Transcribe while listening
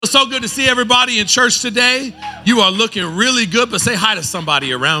so good to see everybody in church today. You are looking really good, but say hi to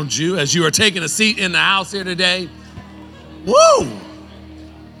somebody around you as you are taking a seat in the house here today. Woo!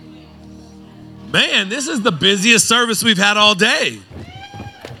 Man, this is the busiest service we've had all day.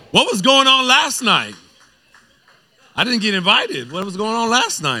 What was going on last night? I didn't get invited. What was going on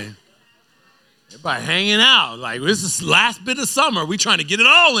last night? Everybody hanging out. Like, this is the last bit of summer. We're trying to get it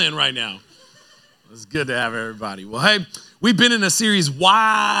all in right now. It's good to have everybody. Well, hey, we've been in a series,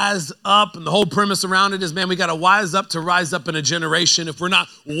 Wise Up, and the whole premise around it is, man, we got to wise up to rise up in a generation. If we're not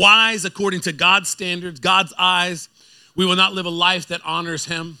wise according to God's standards, God's eyes, we will not live a life that honors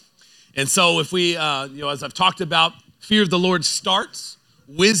him. And so if we, as I've talked about, fear of the Lord starts.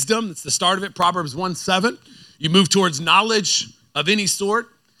 Wisdom, it's the start of it, Proverbs 1:7. You move towards knowledge of any sort,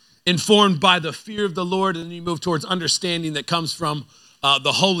 informed by the fear of the Lord, and then you move towards understanding that comes from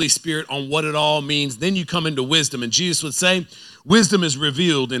the Holy Spirit on what it all means. Then you come into wisdom. And Jesus would say, wisdom is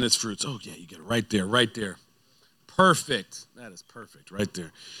revealed in its fruits. Oh, yeah, you get it right there. Perfect. That is perfect right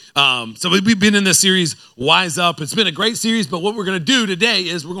there. So we've been in this series, Wise Up. It's been a great series, but what we're going to do today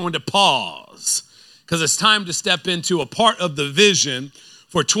is we're going to pause because it's time to step into a part of the vision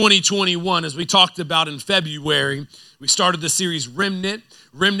for 2021. As we talked about in February, we started the series Remnant.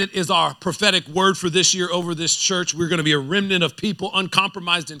 Remnant is our prophetic word for this year over this church. We're going to be a remnant of people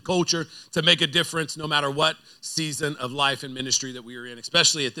uncompromised in culture to make a difference no matter what season of life and ministry that we are in,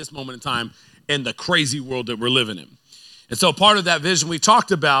 especially at this moment in time in the crazy world that we're living in. And so part of that vision, we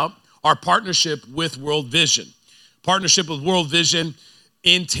talked about our partnership with World Vision. Partnership with World Vision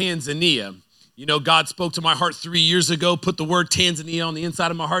in Tanzania. You know, God spoke to my heart 3 years ago, put the word Tanzania on the inside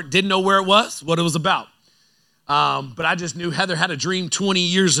of my heart, didn't know where it was, what it was about. But I just knew Heather had a dream 20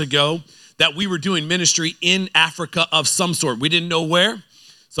 years ago that we were doing ministry in Africa of some sort. We didn't know where.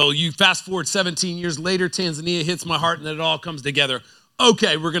 So you fast forward 17 years later, Tanzania hits my heart and then it all comes together.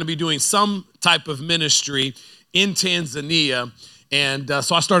 Okay, we're going to be doing some type of ministry in Tanzania. And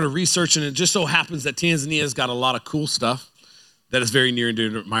so I started researching. It just so happens that Tanzania's got a lot of cool stuff that is very near and dear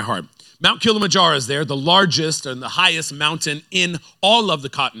to my heart. Mount Kilimanjaro is there, the largest and the highest mountain in all of the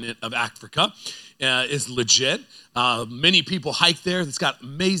continent of Africa. Is legit. Many people hike there. It's got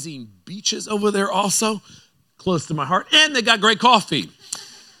amazing beaches over there also, close to my heart, and they got great coffee.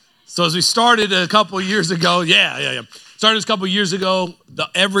 So as we started a couple of years ago, started a couple of years ago,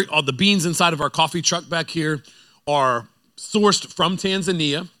 all the beans inside of our coffee truck back here are sourced from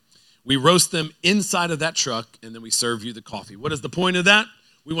Tanzania. We roast them inside of that truck, and then we serve you the coffee. What is the point of that?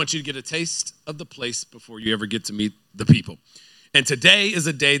 We want you to get a taste of the place before you ever get to meet the people. And today is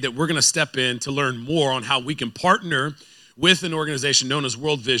a day that we're going to step in to learn more on how we can partner with an organization known as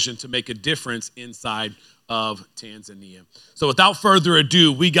World Vision to make a difference inside of Tanzania. So without further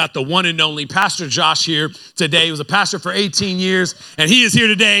ado, we got the one and only Pastor Josh here today. He was a pastor for 18 years, and he is here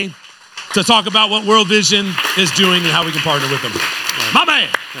today to talk about what World Vision is doing and how we can partner with them. My man!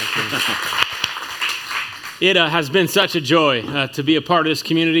 It has been such a joy to be a part of this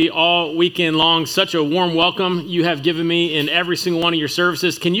community all weekend long. Such a warm welcome you have given me in every single one of your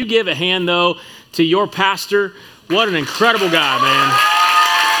services. Can you give a hand, though, to your pastor? What an incredible guy, man.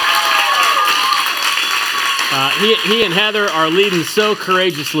 He and Heather are leading so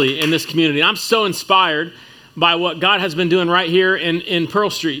courageously in this community. I'm so inspired by what God has been doing right here in Pearl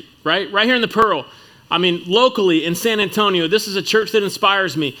Street, right here in the Pearl. I mean, locally in San Antonio, this is a church that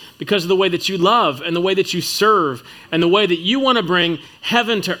inspires me because of the way that you love and the way that you serve and the way that you want to bring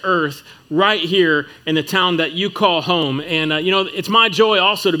heaven to earth right here in the town that you call home. And, it's my joy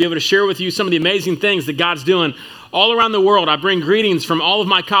also to be able to share with you some of the amazing things that God's doing all around the world. I bring greetings from all of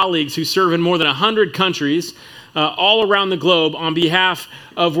my colleagues who serve in more than 100 countries all around the globe on behalf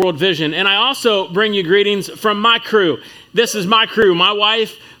of World Vision. And I also bring you greetings from my crew. This is my crew, my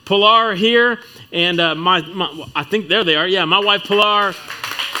wife, Pilar here, and I think there they are. Yeah, my wife Pilar,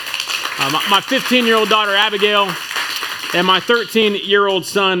 my 15-year-old daughter Abigail, and my 13-year-old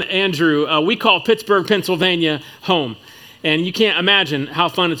son Andrew. We call Pittsburgh, Pennsylvania home, and you can't imagine how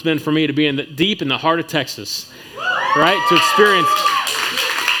fun it's been for me to be deep in the heart of Texas, right? To experience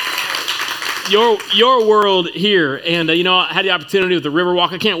your world here, and I had the opportunity with the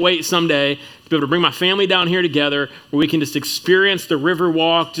Riverwalk. I can't wait someday to be able to bring my family down here together where we can just experience the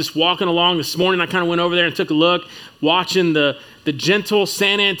Riverwalk. Just walking along this morning, I kind of went over there and took a look, watching the gentle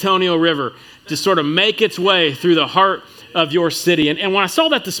San Antonio River just sort of make its way through the heart of your city. And when I saw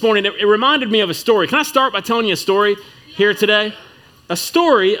that this morning, it reminded me of a story. Can I start by telling you a story here today? A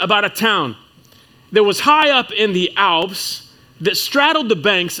story about a town that was high up in the Alps that straddled the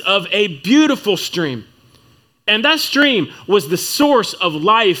banks of a beautiful stream. And that stream was the source of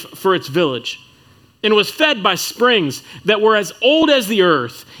life for its village. and was fed by springs that were as old as the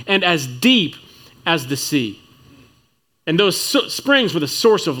earth and as deep as the sea. And those springs were the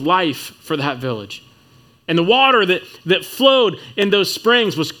source of life for that village. And the water that flowed in those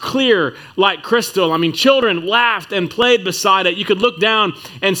springs was clear like crystal. I mean, children laughed and played beside it. You could look down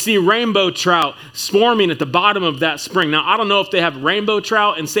and see rainbow trout swarming at the bottom of that spring. Now, I don't know if they have rainbow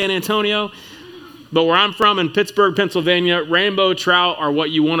trout in San Antonio, but where I'm from in Pittsburgh, Pennsylvania, rainbow trout are what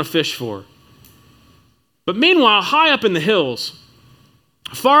you want to fish for. But meanwhile, high up in the hills,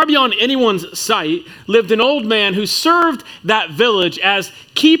 far beyond anyone's sight, lived an old man who served that village as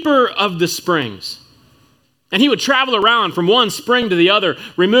keeper of the springs. And he would travel around from one spring to the other,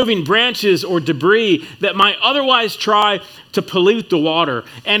 removing branches or debris that might otherwise try to pollute the water.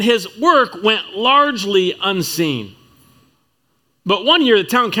 And his work went largely unseen. But one year, the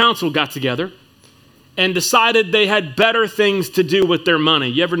town council got together and decided they had better things to do with their money.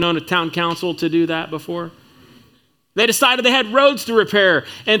 You ever known a town council to do that before? They decided they had roads to repair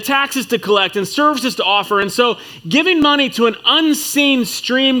and taxes to collect and services to offer. And so giving money to an unseen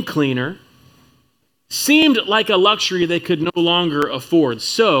stream cleaner seemed like a luxury they could no longer afford.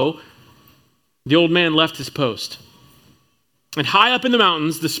 So the old man left his post. And high up in the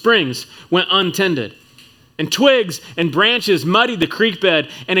mountains, the springs went untended. And twigs and branches muddied the creek bed,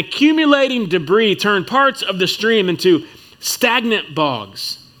 and accumulating debris turned parts of the stream into stagnant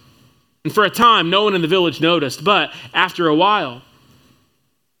bogs. And for a time, no one in the village noticed, but after a while,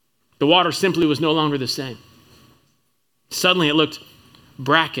 the water simply was no longer the same. Suddenly it looked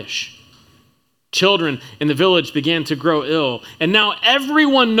brackish. Children in the village began to grow ill, and now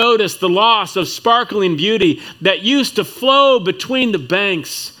everyone noticed the loss of sparkling beauty that used to flow between the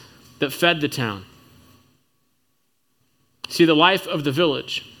banks that fed the town. See, the life of the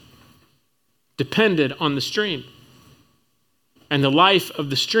village depended on the stream, and the life of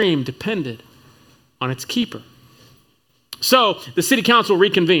the stream depended on its keeper. So the city council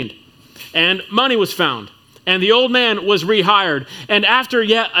reconvened, and money was found. And the old man was rehired. And after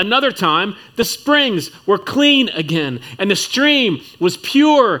yet another time, the springs were clean again, and the stream was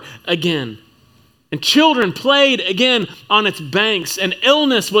pure again. And children played again on its banks, and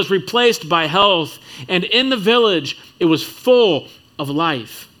illness was replaced by health. And in the village, it was full of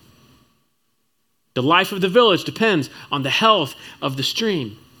life. The life of the village depends on the health of the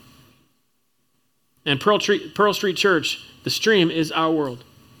stream. And Pearl Street Church, the stream is our world.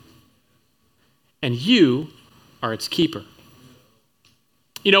 And you are its keeper.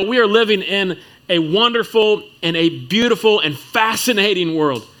 You know, we are living in a wonderful and a beautiful and fascinating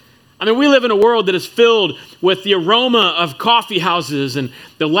world. I mean, we live in a world that is filled with the aroma of coffee houses and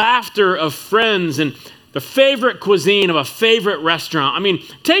the laughter of friends and the favorite cuisine of a favorite restaurant. I mean,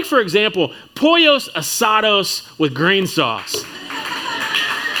 take, for example, pollos asados with green sauce.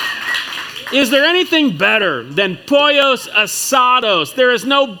 Is there anything better than pollos asados? There is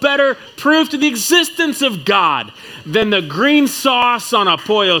no better proof to the existence of God than the green sauce on a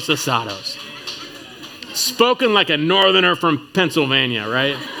pollos asados. Spoken like a northerner from Pennsylvania,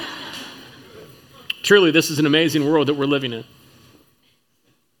 right? Truly, this is an amazing world that we're living in.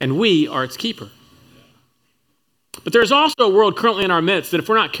 And we are its keeper. But there's also a world currently in our midst that, if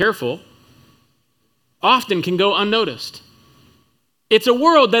we're not careful, often can go unnoticed. It's a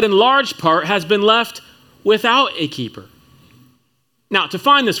world that in large part has been left without a keeper. Now, to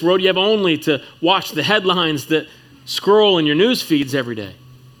find this world, you have only to watch the headlines that scroll in your news feeds every day.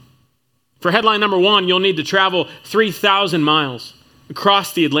 For headline number one, you'll need to travel 3,000 miles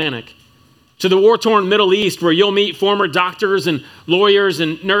across the Atlantic to the war-torn Middle East, where you'll meet former doctors and lawyers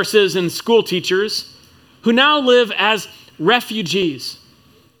and nurses and school teachers who now live as refugees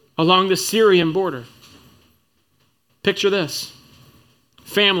along the Syrian border. Picture this.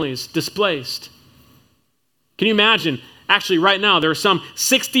 Families displaced. Can you imagine? Actually, right now, there are some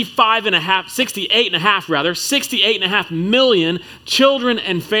 68 and a half million children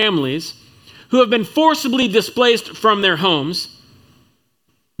and families who have been forcibly displaced from their homes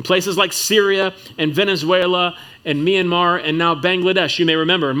in places like Syria and Venezuela and Myanmar and now Bangladesh. You may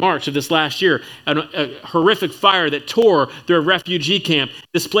remember in March of this last year, a horrific fire that tore their refugee camp,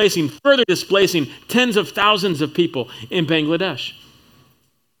 further displacing tens of thousands of people in Bangladesh.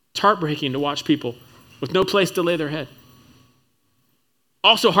 It's heartbreaking to watch people with no place to lay their head.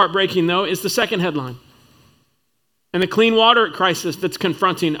 Also heartbreaking, though, is the second headline and the clean water crisis that's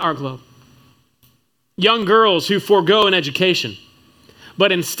confronting our globe. Young girls who forego an education,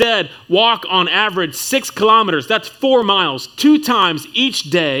 but instead walk on average 6 kilometers, that's 4 miles, 2 times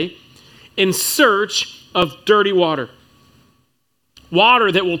each day in search of dirty water.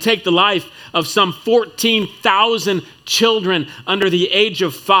 Water that will take the life of some 14,000 children under the age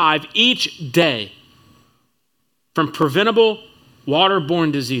of 5 each day from preventable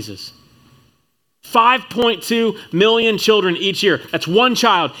waterborne diseases. 5.2 million children each year. That's one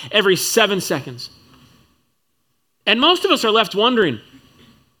child every 7 seconds. And most of us are left wondering,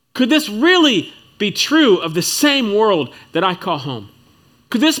 could this really be true of the same world that I call home?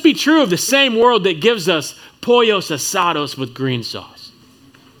 Could this be true of the same world that gives us pollos asados with green sauce?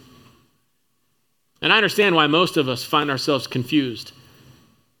 And I understand why most of us find ourselves confused,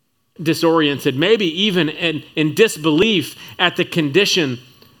 disoriented, maybe even in disbelief at the condition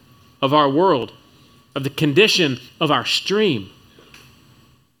of our world, of the condition of our stream,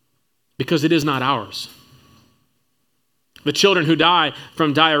 because it is not ours. The children who die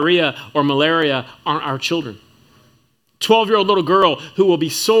from diarrhea or malaria aren't our children. 12-year-old little girl who will be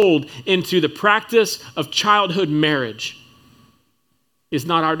sold into the practice of childhood marriage is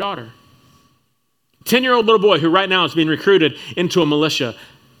not our daughter. 10-year-old little boy who right now is being recruited into a militia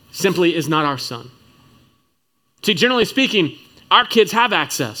simply is not our son. See, generally speaking, our kids have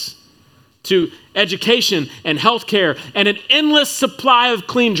access to education and healthcare and an endless supply of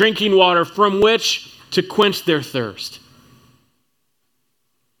clean drinking water from which to quench their thirst.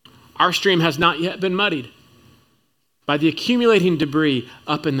 Our stream has not yet been muddied by the accumulating debris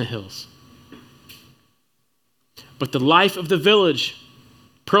up in the hills. But the life of the village,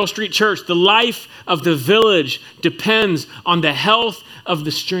 Pearl Street Church, the life of the village depends on the health of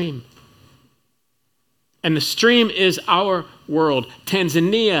the stream. And the stream is our world.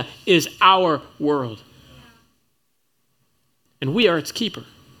 Tanzania is our world. And we are its keeper.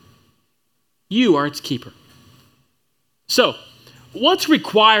 You are its keeper. So, what's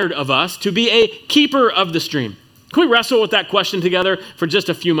required of us to be a keeper of the stream? Can we wrestle with that question together for just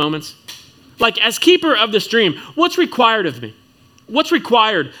a few moments? Like, as keeper of the stream, what's required of me? What's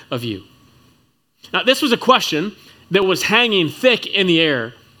required of you? Now, this was a question that was hanging thick in the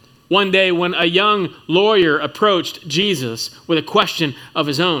air one day when a young lawyer approached Jesus with a question of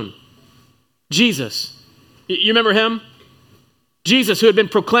his own. Jesus, you remember him? Jesus, who had been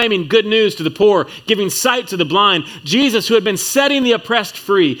proclaiming good news to the poor, giving sight to the blind. Jesus, who had been setting the oppressed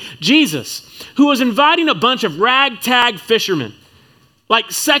free. Jesus, who was inviting a bunch of ragtag fishermen,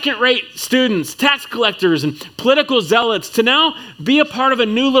 like second-rate students, tax collectors, and political zealots, to now be a part of a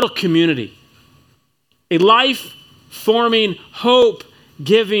new little community. A life-forming,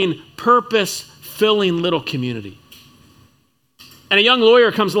 hope-giving, purpose-filling little community. And a young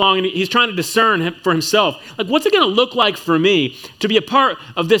lawyer comes along and he's trying to discern for himself, like, what's it going to look like for me to be a part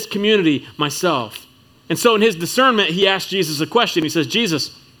of this community myself? And so in his discernment, he asked Jesus a question. He says,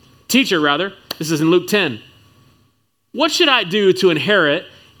 Teacher, this is in Luke 10, what should I do to inherit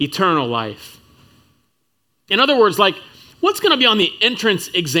eternal life? In other words, like, what's going to be on the entrance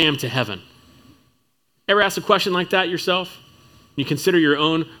exam to heaven? Ever ask a question like that yourself? You consider your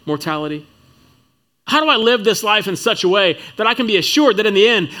own mortality? How do I live this life in such a way that I can be assured that in the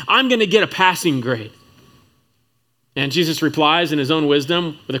end, I'm going to get a passing grade? And Jesus replies in his own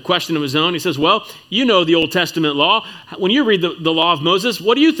wisdom with a question of his own. He says, well, you know the Old Testament law. When you read the law of Moses,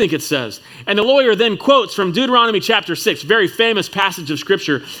 what do you think it says? And the lawyer then quotes from Deuteronomy chapter 6, very famous passage of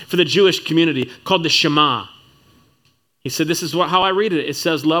scripture for the Jewish community called the Shema. He said, this is how I read it. It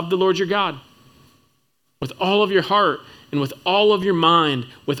says, love the Lord your God with all of your heart and with all of your mind,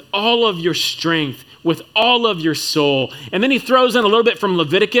 with all of your strength, with all of your soul. And then he throws in a little bit from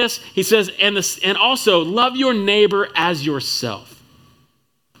Leviticus. He says, and also love your neighbor as yourself.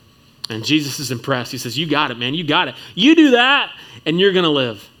 And Jesus is impressed. He says, you got it, man. You got it. You do that and you're going to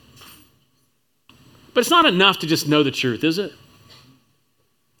live. But it's not enough to just know the truth, is it?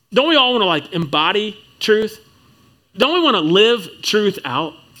 Don't we all want to embody truth? Don't we want to live truth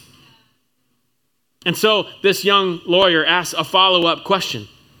out? And so this young lawyer asks a follow-up question.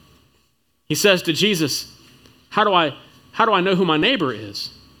 He says to Jesus, how do I know who my neighbor is?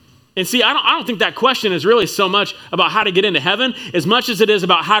 And see, I don't think that question is really so much about how to get into heaven as much as it is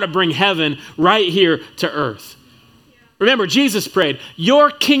about how to bring heaven right here to earth. Remember, Jesus prayed, your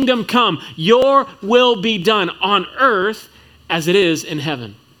kingdom come, your will be done on earth as it is in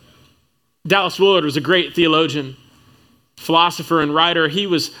heaven. Dallas Willard was a great theologian, philosopher, and writer. He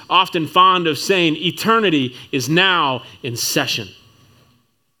was often fond of saying, eternity is now in session.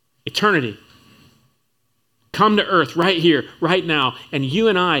 Eternity. Come to earth right here, right now, and you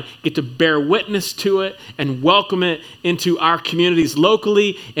and I get to bear witness to it and welcome it into our communities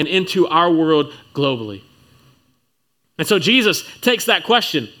locally and into our world globally. And so Jesus takes that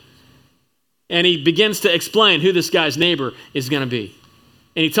question and he begins to explain who this guy's neighbor is going to be.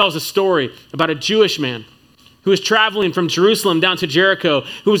 And he tells a story about a Jewish man who was traveling from Jerusalem down to Jericho,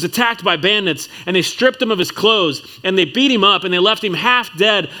 who was attacked by bandits, and they stripped him of his clothes, and they beat him up, and they left him half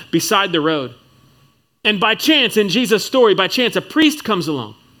dead beside the road. And by chance, in Jesus' story, by chance, a priest comes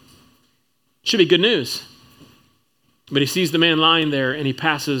along. Should be good news. But he sees the man lying there and he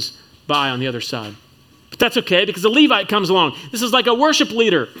passes by on the other side. But that's okay because a Levite comes along. This is like a worship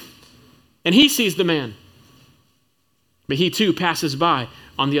leader. And he sees the man. But he too passes by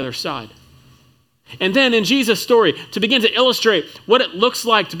on the other side. And then in Jesus' story, to begin to illustrate what it looks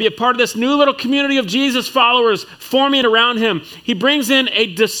like to be a part of this new little community of Jesus followers forming around him, he brings in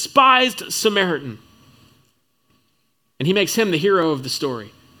a despised Samaritan. And he makes him the hero of the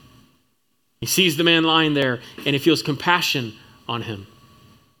story. He sees the man lying there and he feels compassion on him.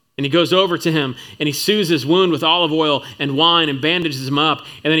 And he goes over to him and he soothes his wound with olive oil and wine and bandages him up.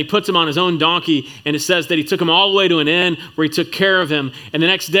 And then he puts him on his own donkey. And it says that he took him all the way to an inn where he took care of him. And the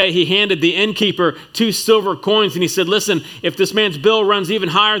next day he handed the innkeeper 2 silver coins. And he said, listen, if this man's bill runs even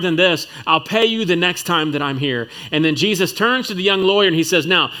higher than this, I'll pay you the next time that I'm here. And then Jesus turns to the young lawyer and he says,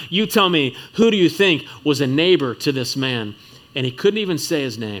 now, you tell me, who do you think was a neighbor to this man? And he couldn't even say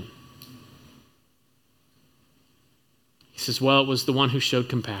his name. He says, well, it was the one who showed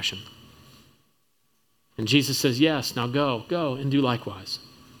compassion. And Jesus says, yes, now go and do likewise.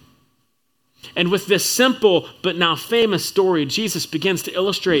 And with this simple but now famous story, Jesus begins to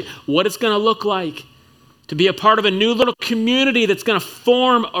illustrate what it's going to look like to be a part of a new little community that's going to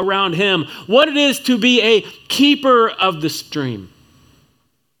form around him, what it is to be a keeper of the stream.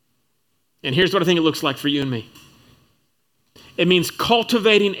 And here's what I think it looks like for you and me. It means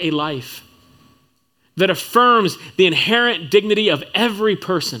cultivating a life that affirms the inherent dignity of every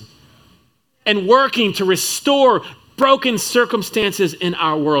person and working to restore broken circumstances in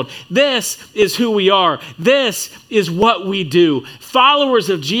our world. This is who we are. This is what we do. Followers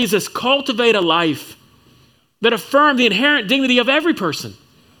of Jesus cultivate a life that affirms the inherent dignity of every person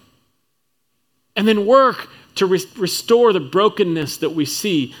and then work to restore the brokenness that we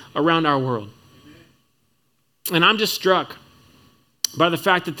see around our world. And I'm just struck by the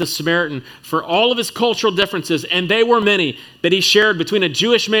fact that the Samaritan, for all of his cultural differences, and they were many that he shared between a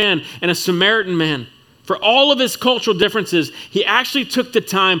Jewish man and a Samaritan man, for all of his cultural differences, he actually took the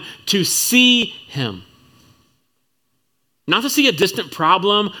time to see him. Not to see a distant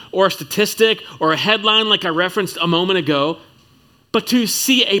problem or a statistic or a headline like I referenced a moment ago, but to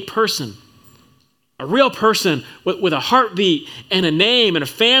see a person. A real person with a heartbeat and a name and a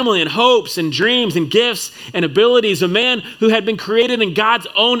family and hopes and dreams and gifts and abilities. A man who had been created in God's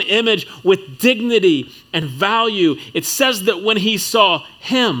own image with dignity and value. It says that when he saw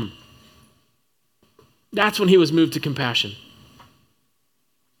him, that's when he was moved to compassion.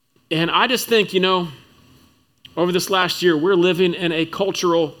 And I just think, over this last year, we're living in a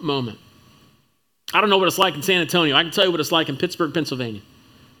cultural moment. I don't know what it's like in San Antonio. I can tell you what it's like in Pittsburgh, Pennsylvania.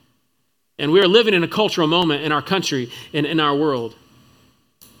 And we are living in a cultural moment in our country and in our world.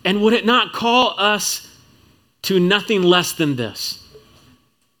 And would it not call us to nothing less than this?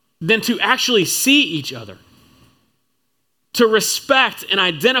 Than to actually see each other. To respect and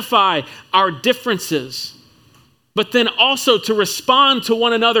identify our differences. But then also to respond to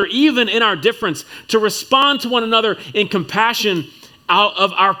one another, even in our difference. To respond to one another in compassion out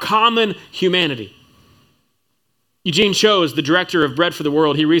of our common humanity. Eugene Cho is the director of Bread for the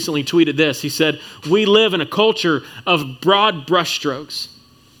World. He recently tweeted this. He said, we live in a culture of broad brushstrokes,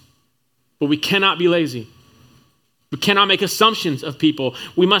 but we cannot be lazy. We cannot make assumptions of people.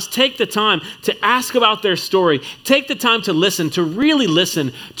 We must take the time to ask about their story. Take the time to listen, to really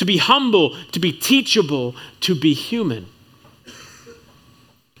listen, to be humble, to be teachable, to be human.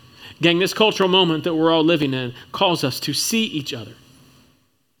 Gang, this cultural moment that we're all living in calls us to see each other.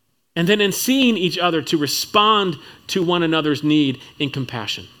 And then in seeing each other, to respond to one another's need in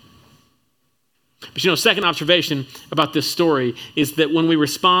compassion. But second observation about this story is that when we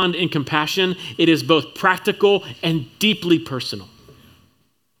respond in compassion, it is both practical and deeply personal.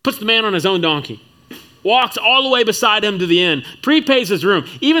 Puts the man on his own donkey, walks all the way beside him to the inn, prepays his room,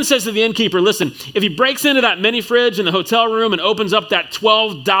 even says to the innkeeper, listen, if he breaks into that mini fridge in the hotel room and opens up that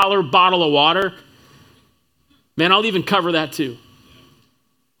 $12 bottle of water, man, I'll even cover that too.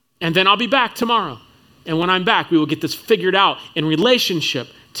 And then I'll be back tomorrow. And when I'm back, we will get this figured out in relationship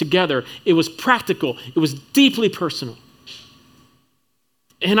together. It was practical. It was deeply personal.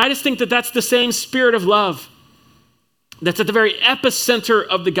 And I just think that that's the same spirit of love that's at the very epicenter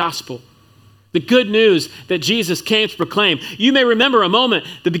of the gospel. The good news that Jesus came to proclaim. You may remember a moment,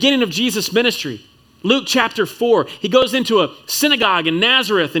 the beginning of Jesus' ministry. Luke chapter 4, he goes into a synagogue in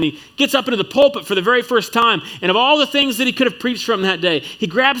Nazareth and he gets up into the pulpit for the very first time. And of all the things that he could have preached from that day, he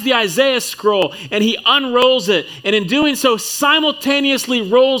grabs the Isaiah scroll and he unrolls it. And in doing so,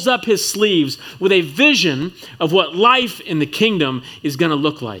 simultaneously rolls up his sleeves with a vision of what life in the kingdom is going to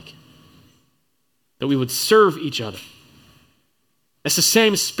look like. that we would serve each other. It's the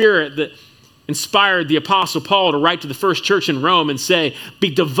same spirit that inspired the Apostle Paul to write to the first church in Rome and say,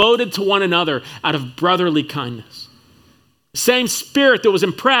 be devoted to one another out of brotherly kindness. The same spirit that was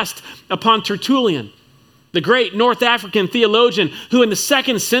impressed upon Tertullian, the great North African theologian who in the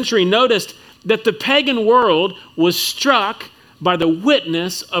 2nd century noticed that the pagan world was struck by the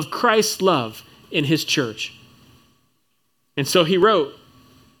witness of Christ's love in his church. And so he wrote,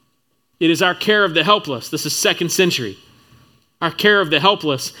 it is our care of the helpless. This is 2nd century. Our care of the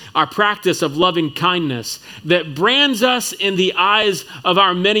helpless, our practice of loving kindness that brands us in the eyes of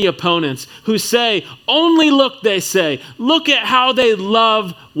our many opponents who say, only look, they say, look at how they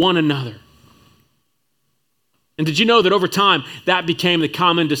love one another. And did you know that over time that became the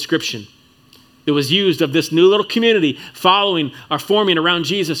common description that was used of this new little community following or forming around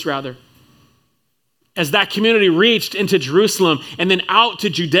Jesus rather? As that community reached into Jerusalem and then out to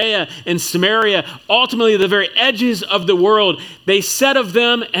Judea and Samaria, ultimately the very edges of the world, they said of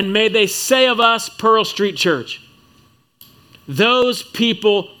them, and may they say of us, Pearl Street Church, those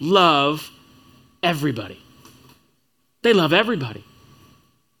people love everybody. They love everybody.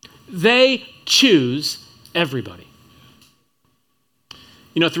 They choose everybody.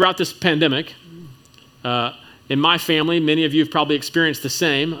 You know, throughout this pandemic, in my family, many of you have probably experienced the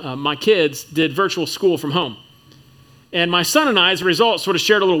same. My kids did virtual school from home. And my son and I, as a result, sort of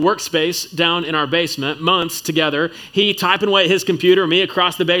shared a little workspace down in our basement, months together. He typing away at his computer, me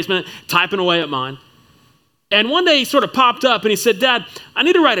across the basement, typing away at mine. And one day he sort of popped up and he said, Dad, I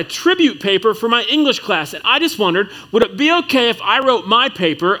need to write a tribute paper for my English class. And I just wondered, would it be okay if I wrote my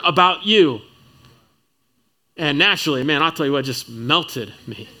paper about you? And naturally, man, I'll tell you what, just melted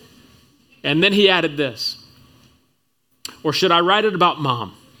me. And then he added this. Or should I write it about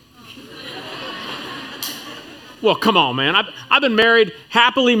Mom? Well, come on, man. I've been married,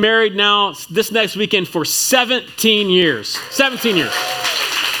 happily married now this next weekend for 17 years. 17 years.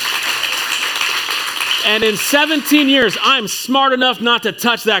 And in 17 years, I'm smart enough not to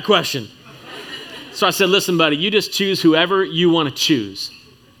touch that question. So I said, listen, buddy, you just choose whoever you want to choose.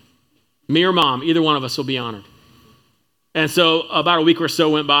 Me or Mom, either one of us will be honored. And so about a week or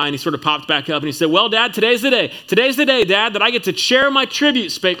so went by and he sort of popped back up and he said, well, Dad, today's the day. Today's the day, Dad, that I get to share my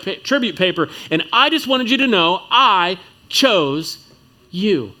tribute paper. And I just wanted you to know I chose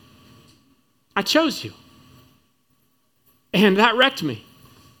you. I chose you. And that wrecked me.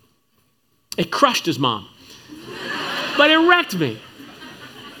 It crushed his mom. But it wrecked me.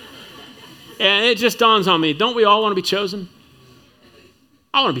 And it just dawns on me, don't we all want to be chosen?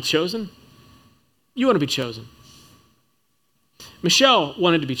 I want to be chosen. You want to be chosen. Michelle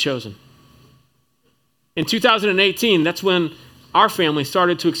wanted to be chosen. In 2018, that's when our family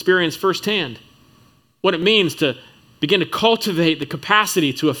started to experience firsthand what it means to begin to cultivate the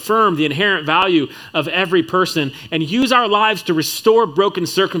capacity to affirm the inherent value of every person and use our lives to restore broken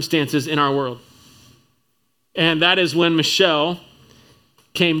circumstances in our world. And that is when Michelle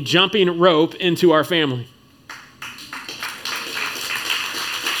came jumping rope into our family.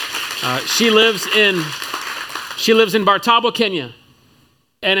 She lives in Bartabo, Kenya.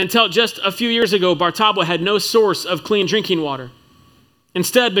 And until just a few years ago, Bartabo had no source of clean drinking water.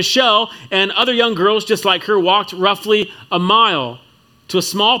 Instead, Michelle and other young girls just like her walked roughly a mile to a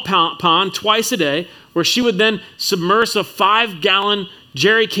small pond twice a day where she would then submerge a 5-gallon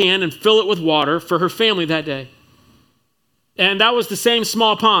jerry can and fill it with water for her family that day. And that was the same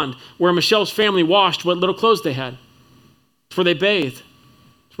small pond where Michelle's family washed what little clothes they had. It's where they bathed.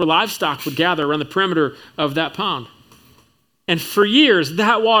 It's where livestock would gather around the perimeter of that pond. And for years,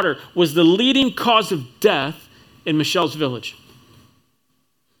 that water was the leading cause of death in Michelle's village.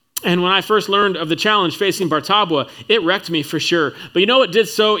 And when I first learned of the challenge facing Bartabua, it wrecked me for sure. But you know what did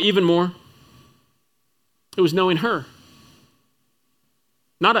so even more? It was knowing her.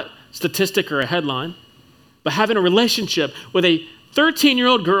 Not a statistic or a headline, but having a relationship with a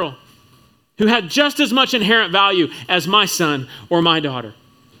 13-year-old girl who had just as much inherent value as my son or my daughter.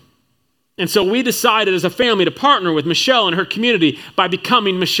 And so we decided as a family to partner with Michelle and her community by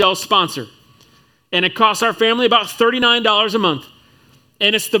becoming Michelle's sponsor. And it costs our family about $39 a month.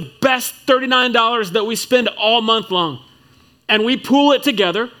 And it's the best $39 that we spend all month long. And we pool it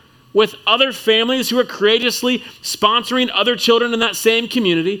together with other families who are courageously sponsoring other children in that same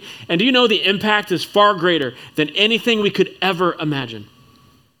community. And do you know the impact is far greater than anything we could ever imagine?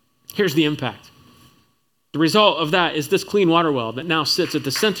 Here's the impact. The result of that is this clean water well that now sits at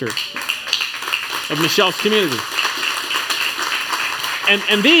the center of Michelle's community.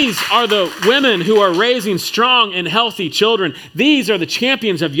 And these are the women who are raising strong and healthy children. These are the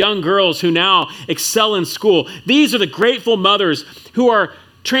champions of young girls who now excel in school. These are the grateful mothers who are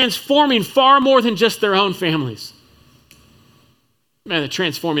transforming far more than just their own families. Man, they're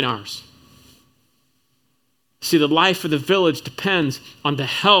transforming ours. See, the life of the village depends on the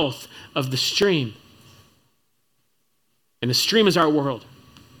health of the stream. And the stream is our world.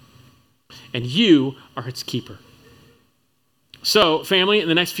 And you are its keeper. So, family, in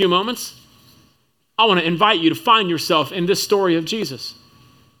the next few moments, I want to invite you to find yourself in this story of Jesus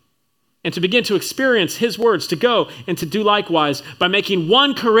and to begin to experience his words, to go and to do likewise by making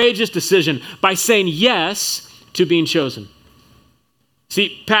one courageous decision, by saying yes to being chosen.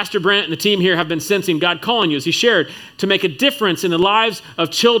 See, Pastor Brent and the team here have been sensing God calling you, as he shared, to make a difference in the lives of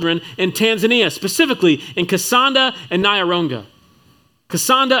children in Tanzania, specifically in Kasanda and Nyaronga.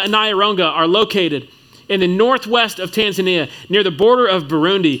 Kasanda and Nyaronga are located in the northwest of Tanzania, near the border of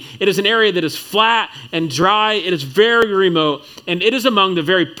Burundi. It is an area that is flat and dry. It is very remote, and it is among the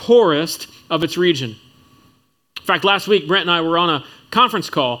very poorest of its region. In fact, last week, Brent and I were on a conference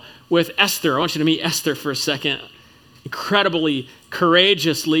call with Esther. I want you to meet Esther for a second. Incredibly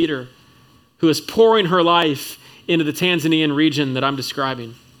courageous leader who is pouring her life into the Tanzanian region that I'm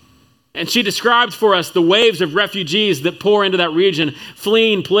describing. And she described for us the waves of refugees that pour into that region,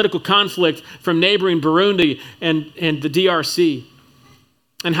 fleeing political conflict from neighboring Burundi and the DRC,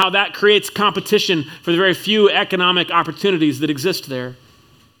 and how that creates competition for the very few economic opportunities that exist there.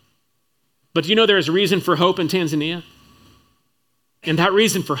 But do you know there is a reason for hope in Tanzania? And that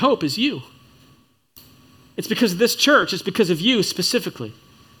reason for hope is you. It's because of this church. It's because of you specifically.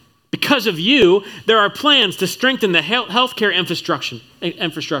 Because of you, there are plans to strengthen the healthcare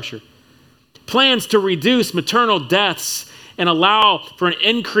infrastructure. Plans to reduce maternal deaths and allow for an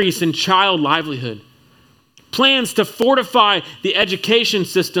increase in child livelihood. Plans to fortify the education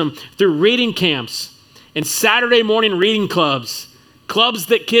system through reading camps and Saturday morning reading clubs. Clubs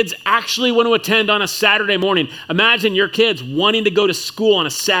that kids actually want to attend on a Saturday morning. Imagine your kids wanting to go to school on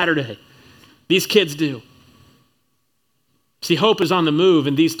a Saturday. These kids do. See, hope is on the move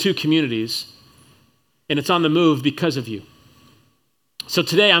in these two communities, and it's on the move because of you. So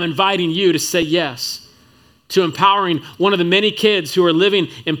today I'm inviting you to say yes to empowering one of the many kids who are living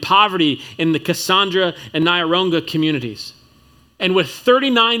in poverty in the Cassandra and Nyaronga communities. And with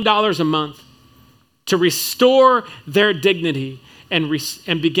 $39 a month to restore their dignity and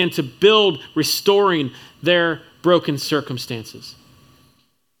begin to build restoring their broken circumstances.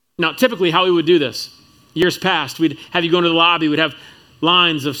 Now, typically how we would do this, years past, we'd have you go into the lobby, we'd have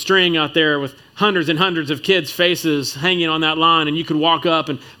lines of string out there with hundreds and hundreds of kids' faces hanging on that line, and you could walk up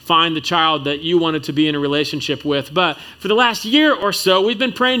and find the child that you wanted to be in a relationship with. But for the last year or so, we've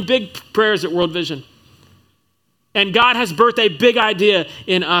been praying big prayers at World Vision. And God has birthed a big idea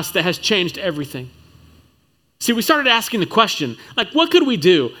in us that has changed everything. See, we started asking the question, like, what could we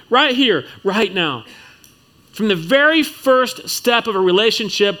do right here, right now? From the very first step of a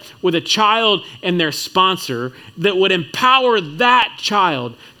relationship with a child and their sponsor that would empower that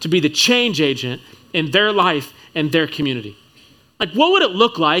child to be the change agent in their life and their community. Like, what would it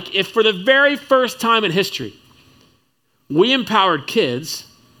look like if for the very first time in history, we empowered kids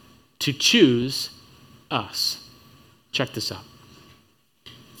to choose us? Check this out.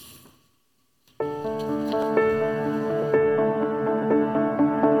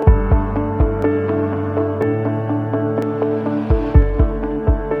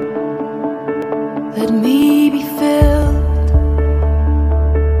 Let me be filled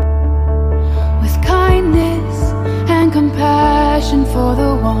with kindness and compassion for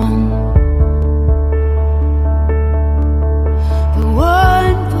the one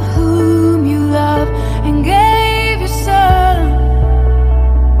for whom you love and gave your son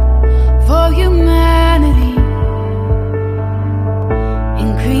for humanity.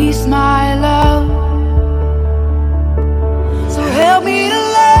 Increase my love, so help me to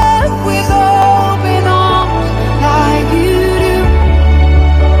love with open arms like you do.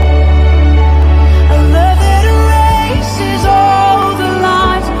 A love that erases all the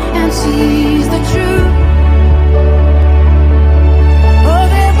lies and sees the truth. Oh,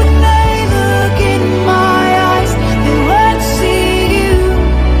 that when they look in my eyes, they would see you.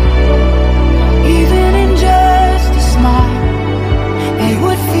 Even in just a smile, they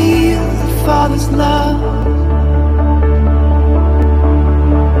would feel the Father's love.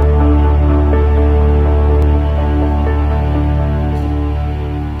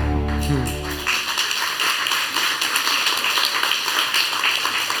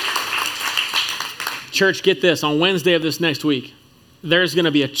 Church, get this. On Wednesday of this next week, there's going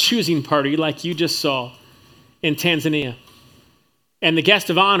to be a choosing party like you just saw in Tanzania. And the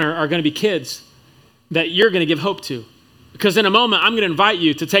guests of honor are going to be kids that you're going to give hope to. Because in a moment, I'm going to invite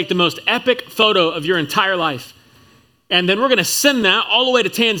you to take the most epic photo of your entire life And then we're going to send that all the way to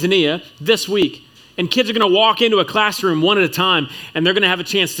Tanzania this week. And kids are going to walk into a classroom one at a time, and they're going to have a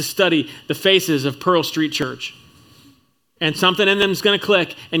chance to study the faces of Pearl Street Church. And something in them is going to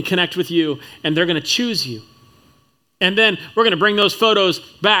click and connect with you, and they're going to choose you. And then we're going to bring those photos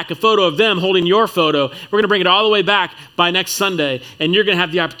back, a photo of them holding your photo. We're going to bring it all the way back by next Sunday, and you're going to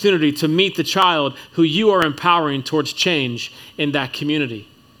have the opportunity to meet the child who you are empowering towards change in that community.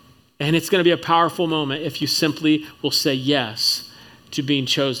 And it's going to be a powerful moment if you simply will say yes to being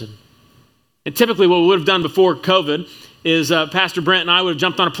chosen. And typically what we would have done before COVID is Pastor Brent and I would have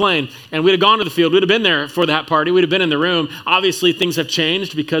jumped on a plane and we'd have gone to the field. We'd have been there for that party. We'd have been in the room. Obviously, things have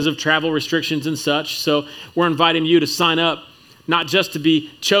changed because of travel restrictions and such. So we're inviting you to sign up, not just to be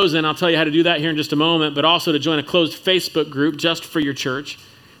chosen. I'll tell you how to do that here in just a moment, but also to join a closed Facebook group just for your church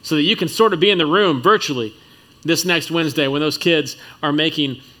so that you can sort of be in the room virtually this next Wednesday when those kids are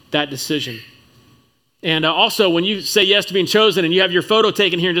making that decision. And also, when you say yes to being chosen and you have your photo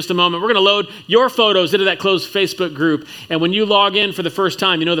taken here in just a moment, we're going to load your photos into that closed Facebook group. And when you log in for the first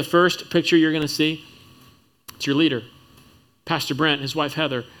time, you know the first picture you're going to see? It's your leader, Pastor Brent, his wife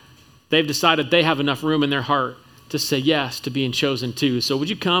Heather. They've decided they have enough room in their heart to say yes to being chosen too. So would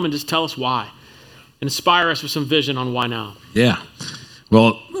you come and just tell us why? And inspire us with some vision on why now. Yeah.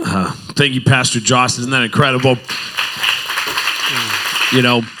 Well, thank you, Pastor Josh. Isn't that incredible? You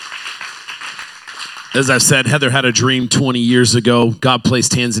know, as I've said, Heather had a dream 20 years ago. God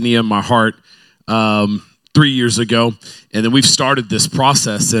placed Tanzania in my heart 3 years ago. And then we've started this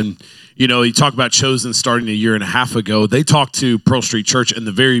process. And, you know, you talk about chosen starting a year and a half ago. They talked to Pearl Street Church in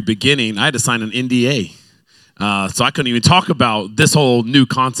the very beginning. I had to sign an NDA. So I couldn't even talk about this whole new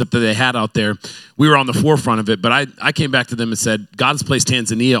concept that they had out there. We were on the forefront of it. But I came back to them and said, God's placed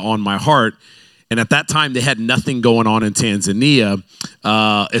Tanzania on my heart. And at that time, they had nothing going on in Tanzania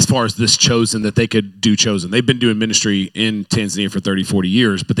as far as this chosen that they could do chosen. They've been doing ministry in Tanzania for 30, 40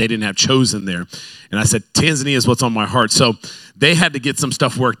 years, but they didn't have chosen there. And I said, Tanzania is what's on my heart. So they had to get some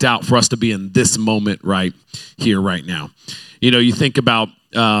stuff worked out for us to be in this moment right here, right now. You know, you think about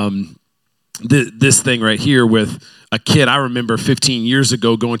this thing right here with a kid. I remember 15 years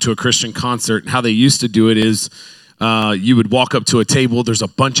ago going to a Christian concert, and how they used to do it is, you would walk up to a table. There's a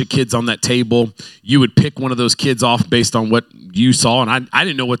bunch of kids on that table. You would pick one of those kids off based on what you saw. And I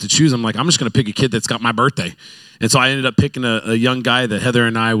didn't know what to choose. I'm like, I'm just going to pick a kid that's got my birthday. And so I ended up picking a young guy that Heather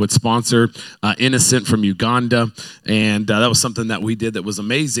and I would sponsor, Innocent from Uganda. And that was something that we did that was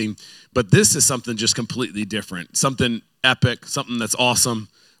amazing. But this is something just completely different, something epic, something that's awesome,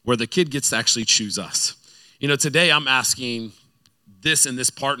 where the kid gets to actually choose us. You know, today I'm asking this in this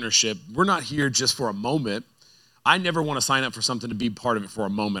partnership. We're not here just for a moment. I never want to sign up for something to be part of it for a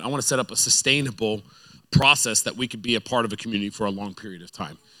moment. I want to set up a sustainable process that we could be a part of a community for a long period of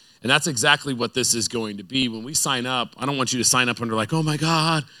time. And that's exactly what this is going to be. When we sign up, I don't want you to sign up under like, oh my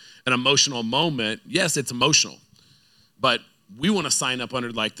God, an emotional moment. Yes, it's emotional. But we want to sign up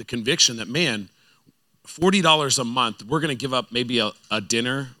under like the conviction that, man, $40 a month, we're going to give up maybe a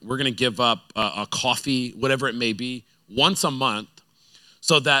dinner. We're going to give up a coffee, whatever it may be, once a month,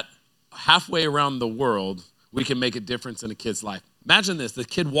 so that halfway around the world, we can make a difference in a kid's life. Imagine this, the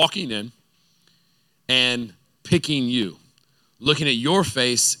kid walking in and picking you, looking at your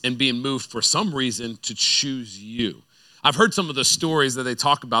face and being moved for some reason to choose you. I've heard some of the stories that they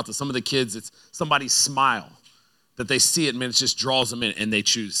talk about that some of the kids, it's somebody's smile, that they see it, man, it just draws them in and they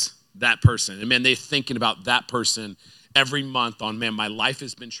choose that person. And man, they're thinking about that person every month on, man, my life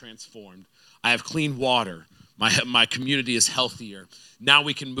has been transformed. I have clean water. My community is healthier. Now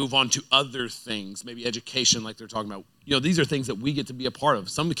we can move on to other things, maybe education like they're talking about. You know, these are things that we get to be a part of.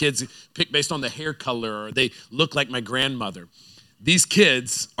 Some of the kids pick based on the hair color, or they look like my grandmother. These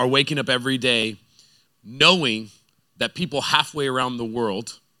kids are waking up every day knowing that people halfway around the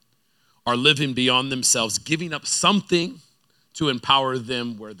world are living beyond themselves, giving up something to empower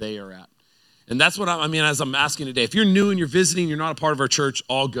them where they are at. And that's what I mean, as I'm asking today. If you're new and you're visiting, you're not a part of our church,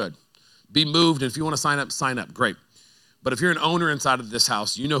 all good. Be moved, and if you want to sign up, great. But if you're an owner inside of this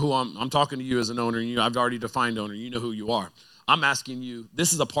house, you know who I'm talking to you as an owner, and I've already defined owner, you know who you are. I'm asking you,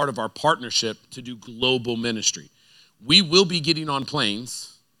 this is a part of our partnership to do global ministry. We will be getting on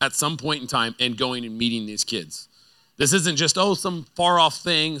planes at some point in time and going and meeting these kids. This isn't just, some far off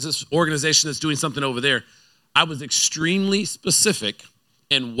thing, it's this organization that's doing something over there. I was extremely specific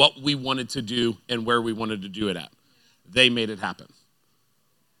in what we wanted to do and where we wanted to do it at. They made it happen.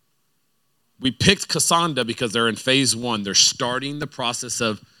 We picked Kasanda because they're in phase 1. They're starting the process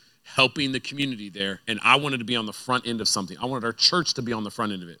of helping the community there. And I wanted to be on the front end of something. I wanted our church to be on the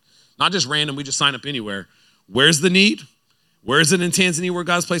front end of it. Not just random, we just sign up anywhere. Where's the need? Where is it in Tanzania where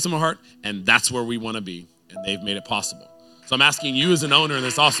God's placed in my heart? And that's where we want to be. and they've made it possible. So I'm asking you as an owner, and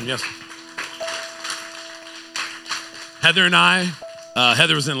that's awesome, yes. Heather and I,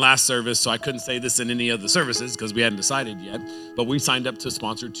 Heather was in last service, so I couldn't say this in any of the services because we hadn't decided yet, but we signed up to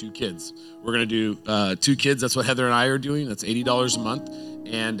sponsor 2 kids. We're gonna do 2 kids, that's what Heather and I are doing, that's $80 a month.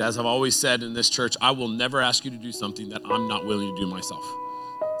 And as I've always said in this church, I will never ask you to do something that I'm not willing to do myself.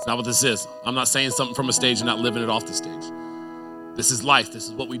 It's not what this is. I'm not saying something from a stage and not living it off the stage. This is life, this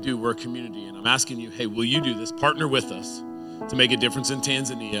is what we do, we're a community, and I'm asking you, hey, will you do this? Partner with us to make a difference in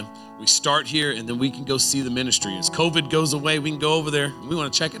Tanzania. We start here and then we can go see the ministry. As COVID goes away, we can go over there and we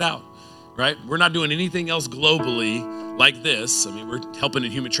want to check it out, right? We're not doing anything else globally like this. I mean, we're helping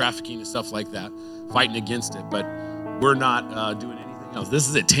in human trafficking and stuff like that, fighting against it, but we're not doing anything else. This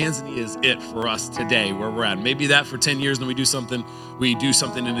is it. Tanzania is it for us today where we're at. Maybe that for 10 years and we do something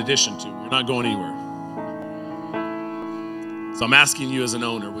in addition to. We're not going anywhere. So I'm asking you as an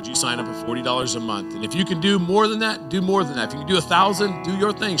owner, would you sign up at $40 a month? And if you can do more than that, do more than that. If you can do 1,000, do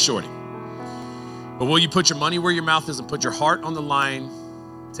your thing, shorty. But will you put your money where your mouth is and put your heart on the line,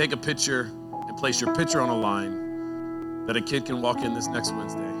 take a picture and place your picture on a line that a kid can walk in this next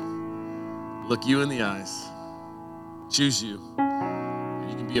Wednesday, look you in the eyes, choose you, and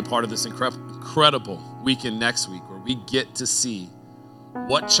you can be a part of this incredible weekend next week where we get to see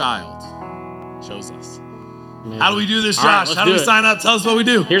what child chose us. Man. How do we do this, Josh? Right, How do we sign up? Tell us what we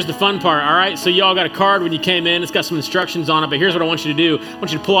do. Here's the fun part, all right? So you all got a card when you came in. It's got some instructions on it, but here's what I want you to do. I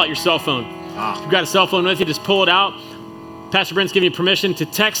want you to pull out your cell phone. If you've got a cell phone with you, just pull it out. Pastor Brent's giving you permission to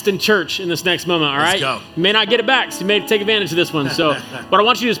text in church in this next moment, all right? Let's go. You may not get it back, so you may take advantage of this one. So what I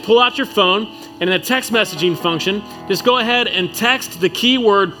want you to do is pull out your phone, and in the text messaging function, just go ahead and text the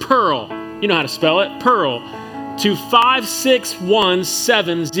keyword Pearl. You know how to spell it, Pearl, to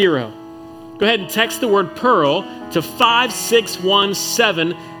 56170. Go ahead and text the word Pearl to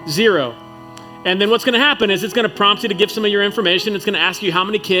 56170. And then what's going to happen is it's going to prompt you to give some of your information. It's going to ask you how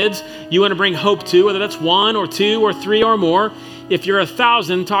many kids you want to bring hope to, whether that's 1 or 2 or 3 or more. If you're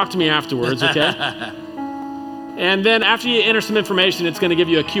 1,000, talk to me afterwards, okay? And then after you enter some information, it's going to give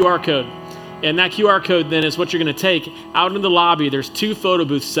you a QR code. And that QR code then is what you're going to take out in the lobby. There's 2 photo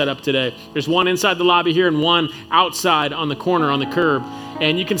booths set up today. There's one inside the lobby here and one outside on the corner on the curb.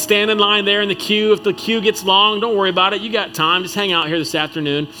 And you can stand in line there in the queue. If the queue gets long, don't worry about it. You got time. Just hang out here this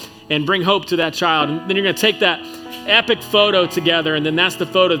afternoon and bring hope to that child. And then you're going to take that epic photo together, and then that's the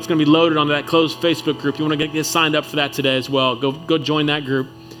photo that's going to be loaded onto that closed Facebook group. You want to get signed up for that today as well. Go join that group.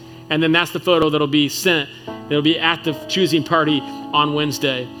 And then that's the photo that'll be sent. It'll be at the choosing party on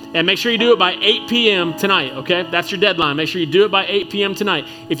Wednesday. And make sure you do it by 8 p.m. tonight, okay? That's your deadline. Make sure you do it by 8 p.m. tonight.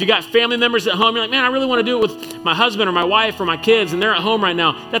 If you got family members at home, you're like, man, I really want to do it with my husband or my wife or my kids, and they're at home right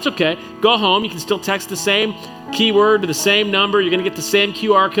now. That's okay. Go home. You can still text the same keyword to the same number. You're going to get the same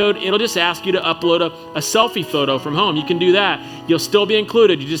QR code. It'll just ask you to upload a selfie photo from home. You can do that. You'll still be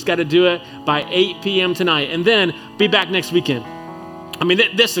included. You just got to do it by 8 p.m. tonight. And then be back next weekend. I mean,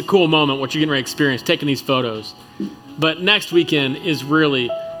 this is a cool moment, what you're getting ready to experience, taking these photos. But next weekend is really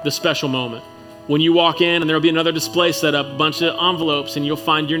the special moment. When you walk in and there'll be another display set up, a bunch of envelopes, and you'll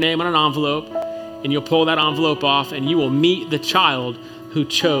find your name on an envelope, and you'll pull that envelope off, and you will meet the child who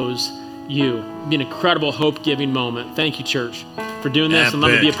chose you. It'll be an incredible hope-giving moment. Thank you, church, for doing this, and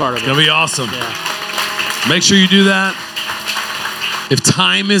let me be a part of it. It's going to be awesome. Yeah. Make sure you do that. If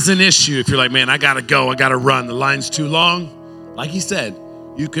time is an issue, if you're like, man, I got to go, I got to run, the line's too long, like he said,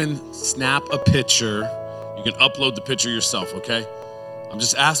 you can snap a picture. You can upload the picture yourself, okay? I'm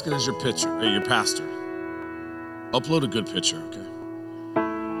just asking as your pastor. Upload a good picture, okay?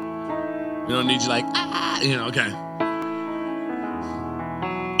 We don't need you like, okay.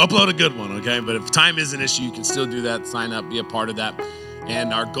 Upload a good one, okay? But if time is an issue, you can still do that. Sign up, be a part of that.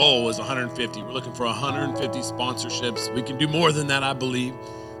 And our goal is 150. We're looking for 150 sponsorships. We can do more than that, I believe.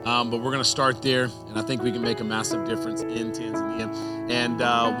 But we're going to start there, and I think we can make a massive difference in Tanzania. And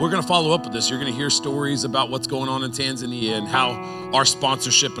we're going to follow up with this. You're going to hear stories about what's going on in Tanzania and how our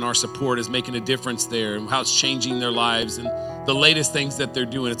sponsorship and our support is making a difference there and how it's changing their lives and the latest things that they're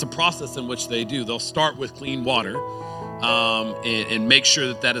doing. It's a process in which they do. They'll start with clean water and make sure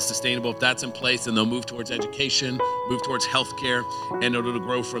that that is sustainable. If that's in place, then they'll move towards education, move towards healthcare, and it'll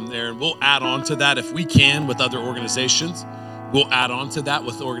grow from there. And we'll add on to that if we can with other organizations. We'll add on to that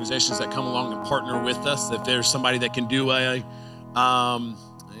with organizations that come along and partner with us. If there's somebody that can do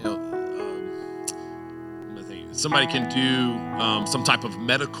somebody can do some type of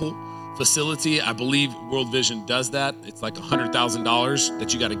medical facility. I believe World Vision does that. It's like $100,000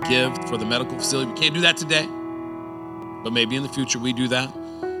 that you got to give for the medical facility. We can't do that today, but maybe in the future we do that.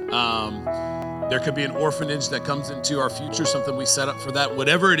 There could be an orphanage that comes into our future, something we set up for that.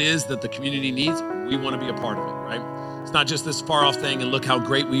 Whatever it is that the community needs, we want to be a part of it, right? It's not just this far off thing and look how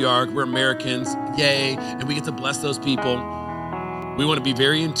great we are. We're Americans, yay, and we get to bless those people. We want to be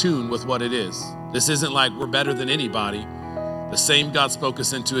very in tune with what it is. This isn't like we're better than anybody. The same God spoke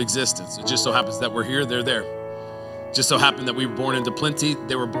us into existence. It just so happens that we're here, they're there. It just so happened that we were born into plenty,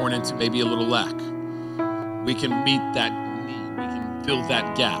 they were born into maybe a little lack. We can meet that need, we can fill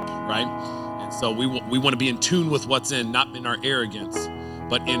that gap, right? And so we want to be in tune with what's in, not in our arrogance,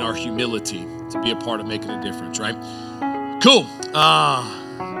 but in our humility to be a part of making a difference, right? Cool.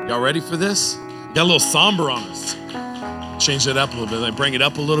 Y'all ready for this? Got a little somber on us. Change it up a little bit. Like bring it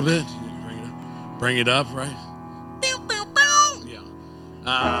up a little bit. Bring it up, right?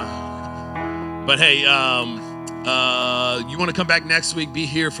 But hey, you want to come back next week, be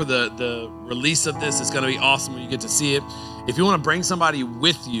here for the release of this. It's going to be awesome when you get to see it. If you want to bring somebody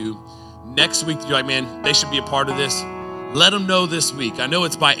with you next week, you're like, man, they should be a part of this. Let them know this week. I know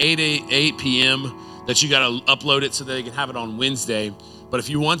it's by 8 p.m. that you got to upload it so that they can have it on Wednesday. But if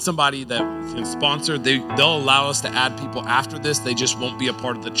you want somebody that can sponsor, they'll allow us to add people after this. They just won't be a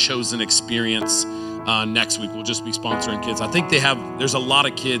part of the chosen experience next week. We'll just be sponsoring kids. I think there's a lot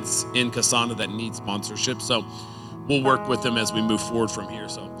of kids in Kasana that need sponsorship. So we'll work with them as we move forward from here.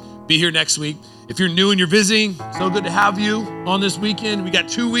 So be here next week. If you're new and you're visiting, so good to have you on this weekend. We got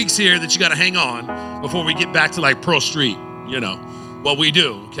 2 weeks here that you got to hang on before we get back to like Pearl Street, you know, what we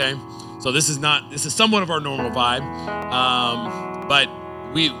do, okay? So this is somewhat of our normal vibe, but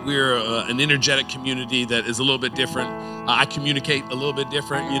we're an energetic community that is a little bit different. I communicate a little bit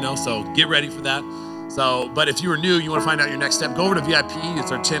different, you know, so get ready for that. So, but if you are new, you want to find out your next step, go over to VIP.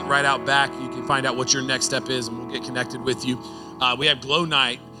 It's our tent right out back. You can find out what your next step is, and we'll get connected with you. We have Glow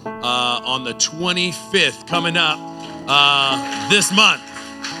Night on the 25th coming up this month.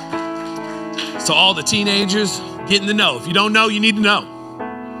 So all the teenagers getting to know. If you don't know, you need to know.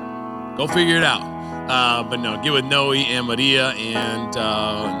 Go figure it out. But no, get with Noe and Maria and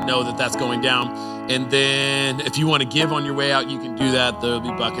know that that's going down. And then if you want to give on your way out, you can do that. There'll be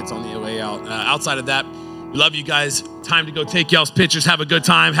buckets on the way out. Outside of that, we love you guys. Time to go take y'all's pictures. Have a good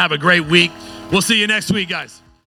time. Have a great week. We'll see you next week, guys.